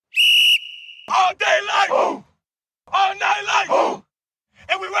all day like, all night like,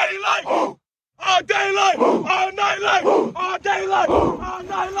 and we ready like, all day like, all night like, all day like, all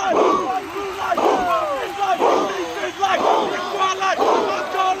night like, all through like, all things like, things like, it's squad like, all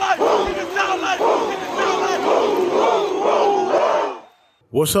star like, in the sound like, in the sound like.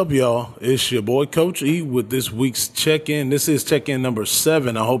 What's up, y'all? It's your boy Coach E with this week's check-in. This is check-in number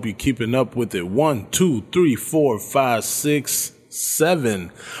 7. I hope you're keeping up with it. 1, 2, 3, 4, 5, 6,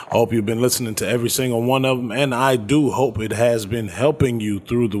 7. I hope you've been listening to every single one of them, and I do hope it has been helping you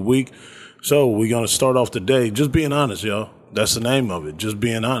through the week. So we're going to start off today just being honest, y'all. That's the name of it, just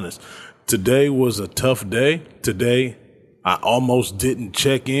being honest. Today was a tough day. Today, I almost didn't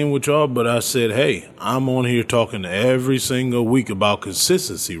check in with y'all, but I said, hey, I'm on here talking every single week about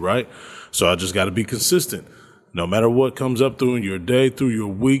consistency, right? So I just got to be consistent. No matter what comes up through your day, through your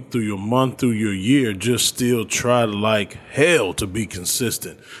week, through your month, through your year, just still try like hell to be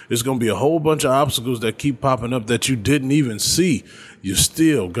consistent. There's going to be a whole bunch of obstacles that keep popping up that you didn't even see. You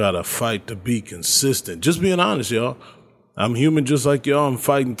still got to fight to be consistent. Just being honest, y'all. I'm human just like y'all. I'm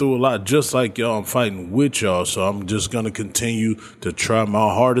fighting through a lot just like y'all. I'm fighting with y'all. So I'm just going to continue to try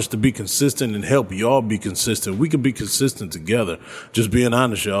my hardest to be consistent and help y'all be consistent. We can be consistent together. Just being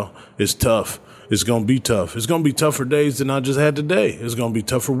honest, y'all. It's tough. It's going to be tough. It's going to be tougher days than I just had today. It's going to be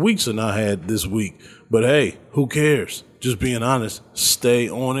tougher weeks than I had this week. But hey, who cares? Just being honest. Stay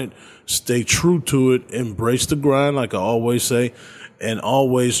on it. Stay true to it. Embrace the grind, like I always say. And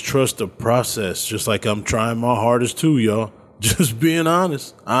always trust the process, just like I'm trying my hardest too, y'all. Just being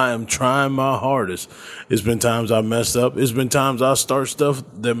honest. I am trying my hardest. It's been times I messed up. It's been times I start stuff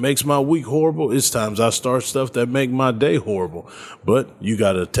that makes my week horrible. It's times I start stuff that make my day horrible. But you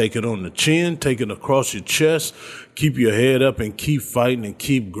got to take it on the chin, take it across your chest, keep your head up and keep fighting and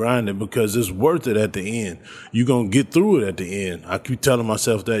keep grinding because it's worth it at the end. You're going to get through it at the end. I keep telling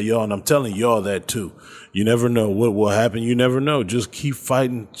myself that, y'all, and I'm telling y'all that too. You never know what will happen. You never know. Just keep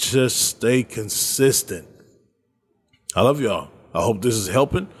fighting. Just stay consistent. I love y'all. I hope this is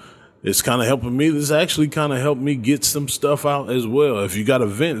helping. It's kind of helping me. This actually kind of helped me get some stuff out as well. If you got to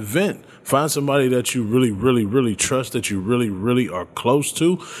vent. Find somebody that you really, really, really trust, that you really, really are close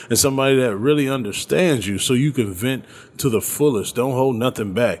to, and somebody that really understands you so you can vent to the fullest. Don't hold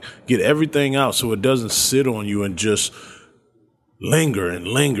nothing back. Get everything out so it doesn't sit on you and just linger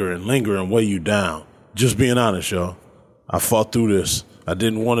and weigh you down. Just being honest, y'all. I fought through this. I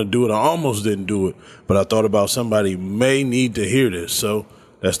didn't want to do it. I almost didn't do it, but I thought about somebody may need to hear this. So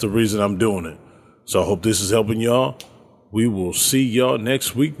that's the reason I'm doing it. So I hope this is helping y'all. We will see y'all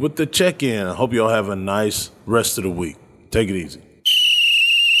next week with the check-in. I hope y'all have a nice rest of the week. Take it easy.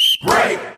 Break.